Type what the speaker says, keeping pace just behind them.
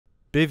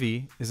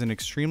Bivi is an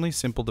extremely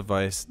simple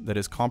device that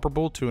is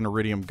comparable to an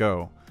Iridium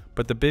Go,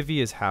 but the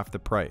Bivi is half the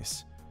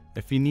price.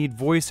 If you need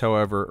voice,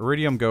 however,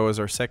 Iridium Go is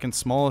our second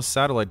smallest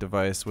satellite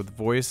device with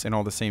voice and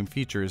all the same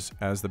features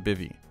as the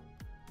Bivi.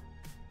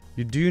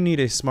 You do need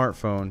a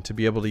smartphone to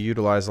be able to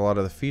utilize a lot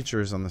of the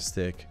features on the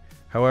stick,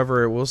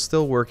 however it will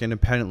still work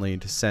independently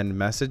to send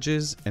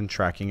messages and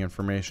tracking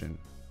information.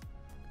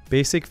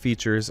 Basic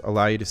features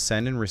allow you to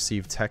send and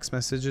receive text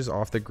messages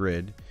off the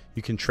grid.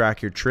 You can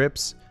track your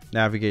trips,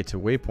 navigate to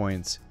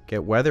waypoints,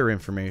 get weather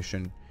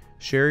information,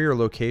 share your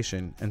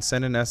location, and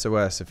send an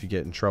SOS if you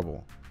get in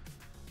trouble.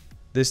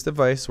 This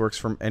device works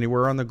from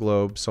anywhere on the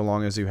globe so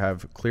long as you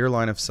have a clear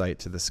line of sight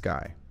to the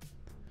sky.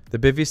 The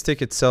Bivy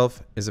Stick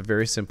itself is a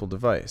very simple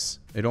device.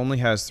 It only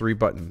has 3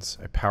 buttons,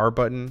 a power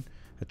button,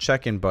 a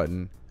check-in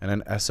button, and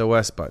an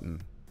SOS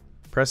button.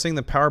 Pressing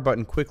the power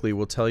button quickly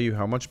will tell you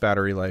how much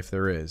battery life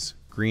there is.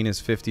 Green is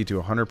 50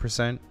 to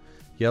 100%,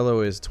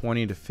 yellow is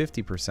 20 to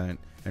 50%,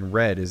 and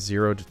red is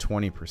 0 to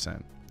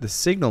 20%. The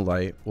signal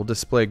light will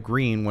display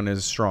green when it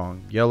is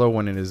strong, yellow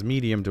when it is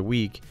medium to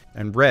weak,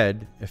 and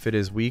red if it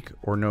is weak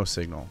or no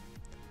signal.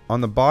 On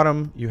the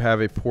bottom, you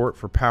have a port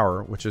for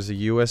power, which is a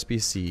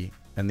USB-C,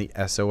 and the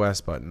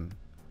SOS button.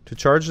 To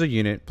charge the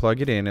unit,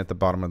 plug it in at the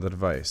bottom of the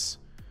device.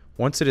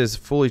 Once it is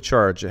fully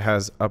charged, it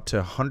has up to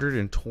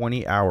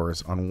 120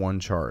 hours on one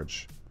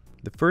charge.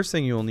 The first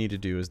thing you will need to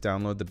do is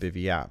download the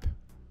Bivi app.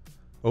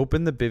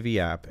 Open the Bivi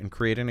app and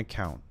create an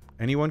account.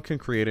 Anyone can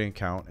create an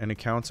account, and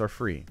accounts are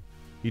free.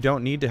 You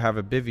don't need to have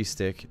a Bivy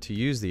Stick to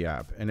use the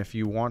app, and if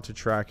you want to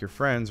track your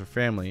friends or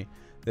family,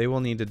 they will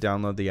need to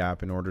download the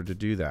app in order to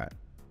do that.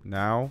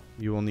 Now,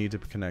 you will need to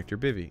connect your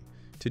Bivi.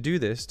 To do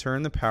this,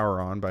 turn the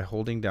power on by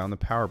holding down the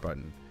power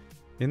button.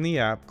 In the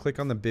app, click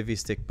on the Bivy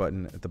Stick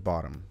button at the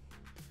bottom.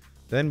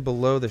 Then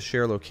below the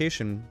share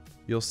location,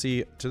 you'll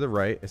see to the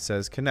right it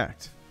says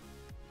connect.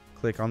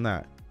 Click on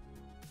that.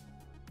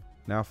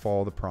 Now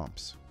follow the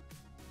prompts.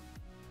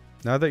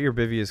 Now that your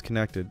Bivi is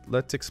connected,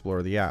 let's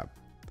explore the app.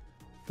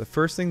 The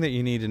first thing that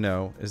you need to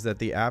know is that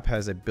the app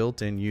has a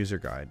built-in user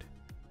guide.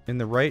 In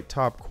the right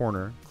top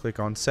corner, click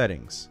on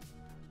Settings.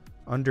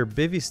 Under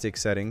Bivy Stick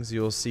Settings,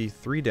 you'll see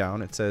 3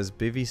 down, it says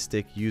Bivy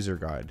Stick User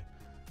Guide.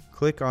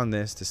 Click on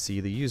this to see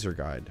the user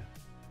guide.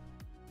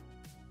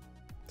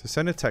 To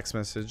send a text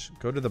message,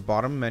 go to the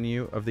bottom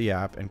menu of the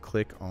app and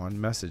click on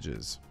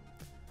Messages.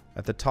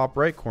 At the top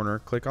right corner,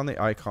 click on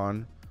the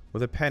icon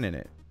with a pen in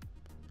it.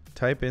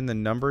 Type in the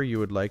number you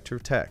would like to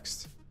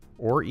text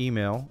or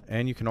email,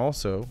 and you can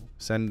also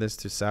send this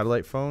to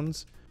satellite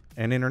phones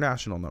and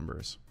international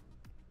numbers.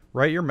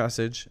 Write your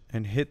message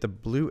and hit the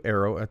blue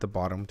arrow at the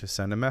bottom to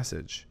send a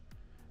message.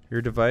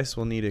 Your device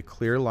will need a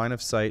clear line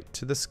of sight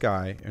to the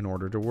sky in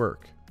order to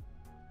work.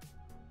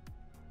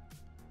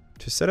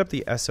 To set up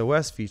the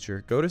SOS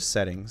feature, go to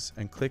Settings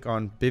and click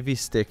on Bivy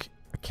Stick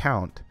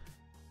Account.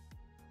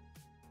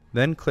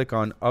 Then click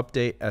on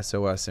Update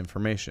SOS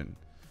Information.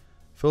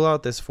 Fill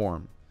out this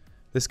form.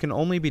 This can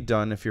only be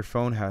done if your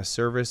phone has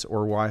service or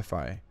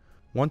Wi-Fi.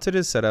 Once it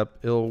is set up,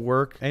 it will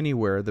work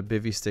anywhere the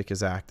Bivy Stick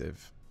is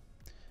active.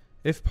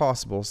 If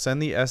possible,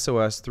 send the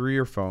SOS through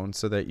your phone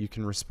so that you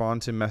can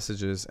respond to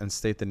messages and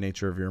state the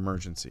nature of your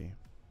emergency.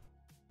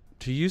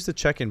 To use the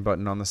check-in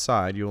button on the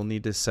side, you will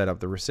need to set up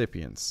the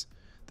recipients.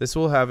 This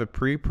will have a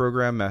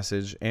pre-programmed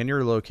message and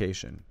your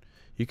location.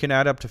 You can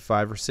add up to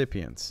 5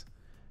 recipients.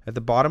 At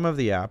the bottom of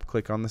the app,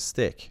 click on the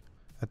stick.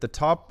 At the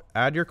top,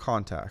 add your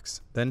contacts,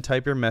 then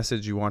type your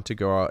message you want to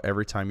go out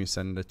every time you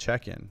send a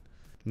check-in.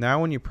 Now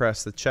when you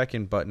press the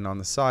check-in button on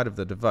the side of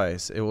the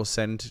device, it will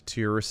send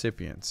to your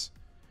recipients.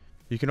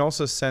 You can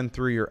also send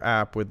through your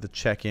app with the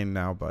Check-in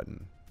Now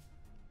button.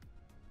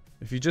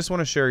 If you just want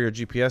to share your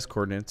GPS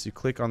coordinates, you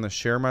click on the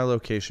Share My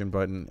Location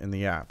button in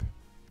the app.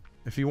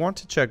 If you want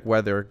to check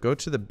weather, go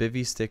to the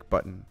Bivy Stick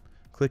button.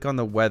 Click on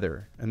the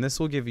Weather, and this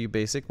will give you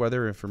basic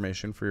weather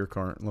information for your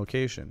current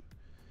location.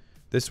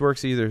 This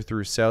works either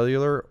through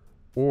cellular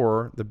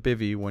or the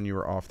Bivi when you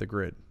are off the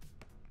grid.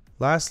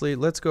 Lastly,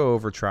 let's go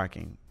over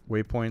tracking,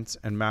 waypoints,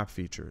 and map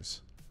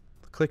features.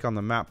 Click on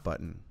the Map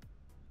button.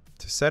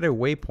 To set a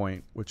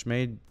waypoint, which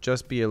may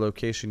just be a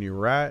location you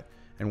were at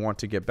and want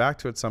to get back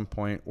to at some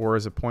point, or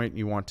as a point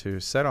you want to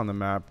set on the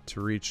map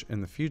to reach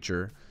in the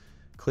future,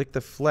 click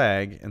the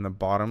flag in the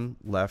bottom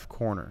left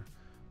corner.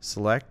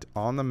 Select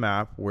on the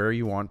map where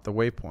you want the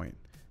waypoint,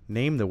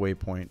 name the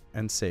waypoint,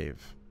 and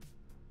save.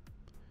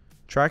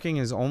 Tracking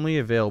is only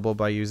available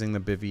by using the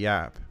Bivi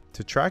app.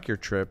 To track your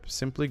trip,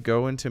 simply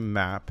go into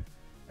Map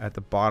at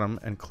the bottom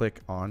and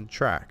click on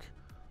Track.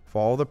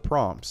 Follow the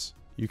prompts.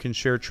 You can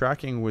share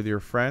tracking with your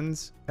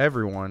friends,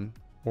 everyone,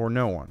 or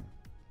no one.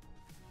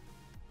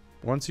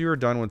 Once you are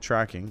done with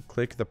tracking,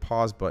 click the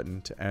pause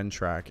button to end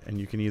track, and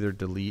you can either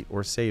delete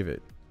or save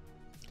it.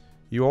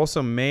 You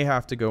also may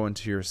have to go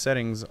into your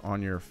settings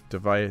on your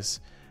device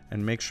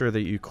and make sure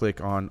that you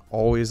click on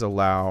Always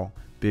Allow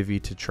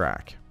Bivi to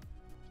Track.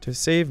 To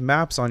save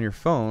maps on your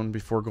phone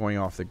before going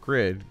off the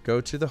grid,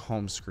 go to the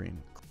home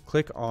screen.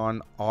 Click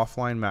on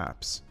Offline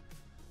Maps.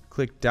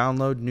 Click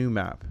Download New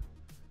Map.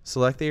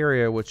 Select the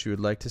area which you would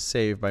like to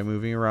save by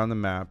moving around the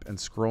map and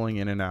scrolling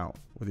in and out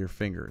with your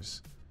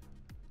fingers.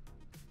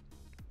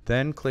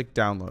 Then click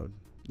Download.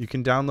 You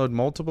can download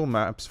multiple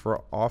maps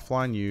for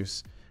offline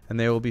use, and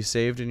they will be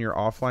saved in your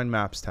Offline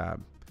Maps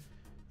tab.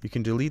 You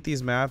can delete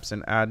these maps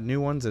and add new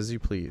ones as you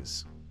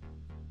please.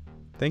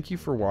 Thank you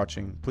for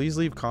watching. Please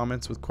leave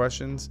comments with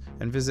questions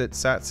and visit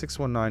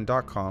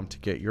sat619.com to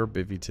get your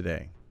Bivy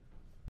today.